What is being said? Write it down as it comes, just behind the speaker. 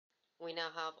We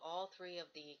now have all three of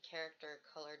the character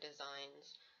color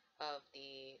designs of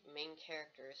the main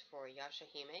characters for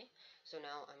Yashahime, so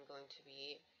now I'm going to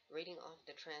be reading off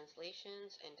the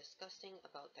translations and discussing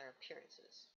about their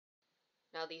appearances.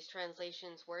 Now these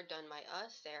translations were done by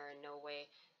us, they are in no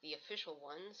way the official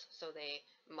ones, so they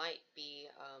might be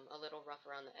a little rough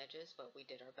around the edges, but we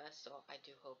did our best, so I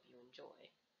do hope you enjoy.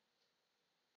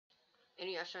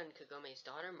 Inuyasha and Kagome's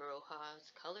daughter Muroha's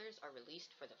colors are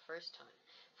released for the first time.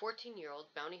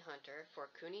 14-year-old bounty hunter for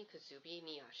Kuni Kazubi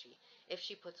Miyashi. If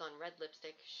she puts on red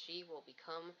lipstick, she will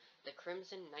become the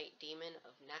Crimson Night Demon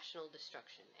of national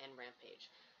destruction and rampage.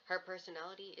 Her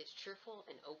personality is cheerful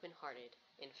and open-hearted.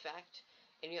 In fact,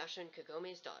 Inuyasha and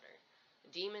Kagome's daughter.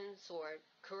 Demon sword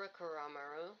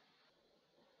Kurakuramaru.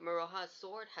 Muroha's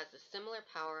sword has a similar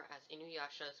power as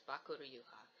Inuyasha's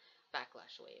Bakuryuha,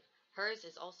 Backlash Wave. Hers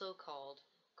is also called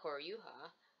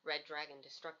Koryuha, Red Dragon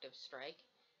Destructive Strike.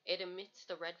 It emits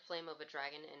the red flame of a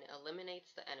dragon and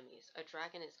eliminates the enemies. A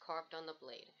dragon is carved on the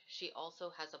blade. She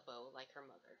also has a bow like her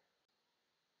mother.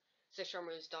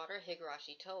 Sesshomaru's daughter,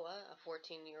 Higurashi Towa, a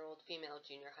 14-year-old female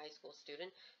junior high school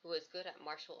student who is good at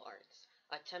martial arts,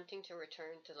 attempting to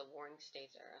return to the Warring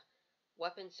States era.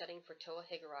 Weapon setting for Towa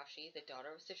Higurashi, the daughter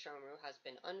of Sesshomaru, has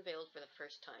been unveiled for the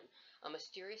first time, a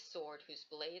mysterious sword whose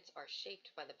blades are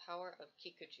shaped by the power of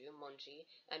Kikuju, Monji,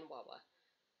 and Wawa.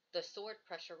 The sword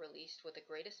pressure released with the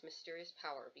greatest mysterious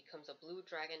power becomes a blue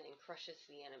dragon and crushes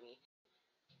the enemy.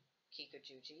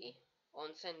 Kikujuji,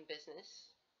 Onsen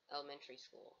Business, Elementary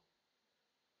School.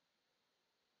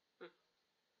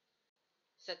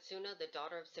 Setsuna, the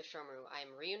daughter of Sesshomaru, I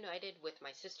am reunited with my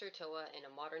sister Towa in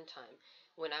a modern time,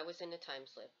 when I was in a time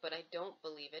slip, but I don't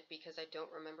believe it because I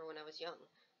don't remember when I was young.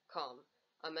 Calm,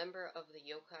 a member of the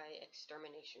yokai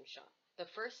extermination shop. The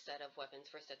first set of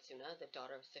weapons for Setsuna, the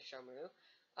daughter of Sesshomaru,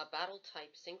 a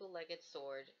battle-type single-legged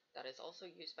sword that is also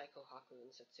used by Kohaku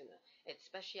and Setsuna. Its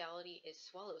speciality is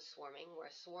swallow swarming, where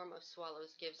a swarm of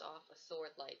swallows gives off a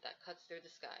sword light that cuts through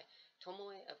the sky.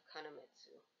 Tomoe of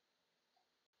Kanamitsu.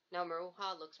 Now,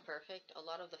 Maruha looks perfect. A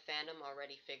lot of the fandom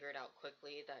already figured out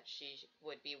quickly that she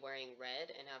would be wearing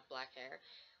red and have black hair.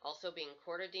 Also, being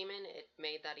Quarter Demon, it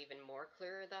made that even more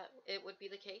clear that it would be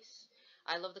the case.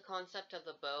 I love the concept of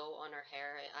the bow on her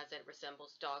hair as it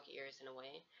resembles dog ears in a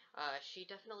way. She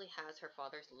definitely has her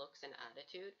father's looks and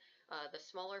attitude. The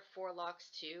smaller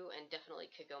forelocks too, and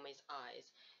definitely Kagome's eyes.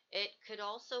 It could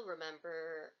also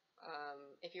remember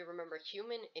if you remember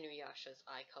human Inuyasha's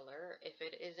eye color, if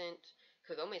it isn't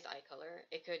Kagome's eye color,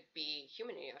 it could be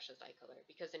human Inuyasha's eye color,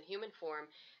 because in human form,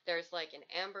 there's like an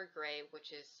amber gray, which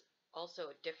is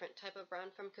also a different type of brown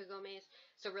from Kagome's,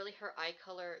 so really her eye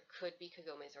color could be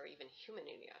Kagome's or even human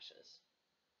Inuyasha's.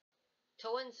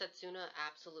 Towa and Setsuna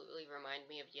absolutely remind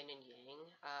me of yin and yang.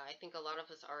 I think a lot of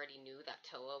us already knew that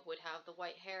Towa would have the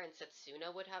white hair and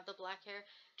Setsuna would have the black hair,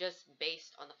 just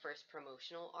based on the first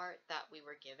promotional art that we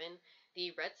were given.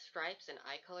 The red stripes and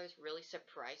eye colors really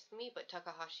surprised me, but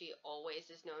Takahashi always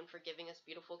is known for giving us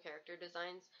beautiful character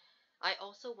designs. I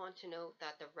also want to note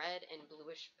that the red and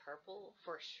bluish purple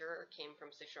for sure came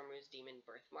from Sesshomaru's demon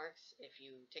birthmarks, if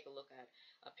you take a look at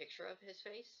a picture of his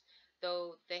face.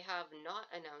 Though they have not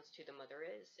announced who the mother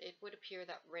is, it would appear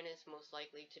that Rin is most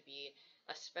likely to be,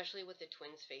 especially with the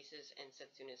twins' faces and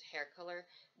Setsuna's hair color,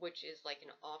 which is like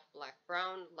an off black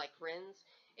brown like Rin's.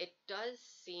 It does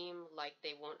seem like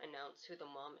they won't announce who the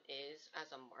mom is as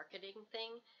a marketing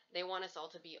thing. They want us all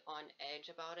to be on edge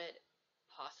about it,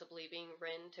 possibly being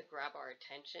Rin, to grab our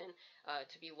attention,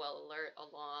 to be well alert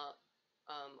along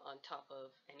on top of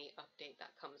any update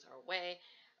that comes our way.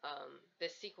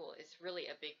 This sequel is really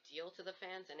a big deal to the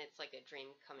fans, and it's like a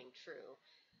dream coming true.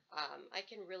 I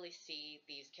can really see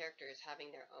these characters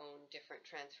having their own different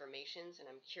transformations, and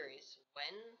I'm curious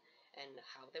when and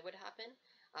how they would happen.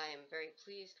 I am very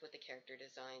pleased with the character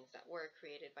designs that were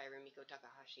created by Rumiko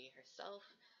Takahashi herself.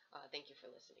 Thank you for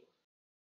listening.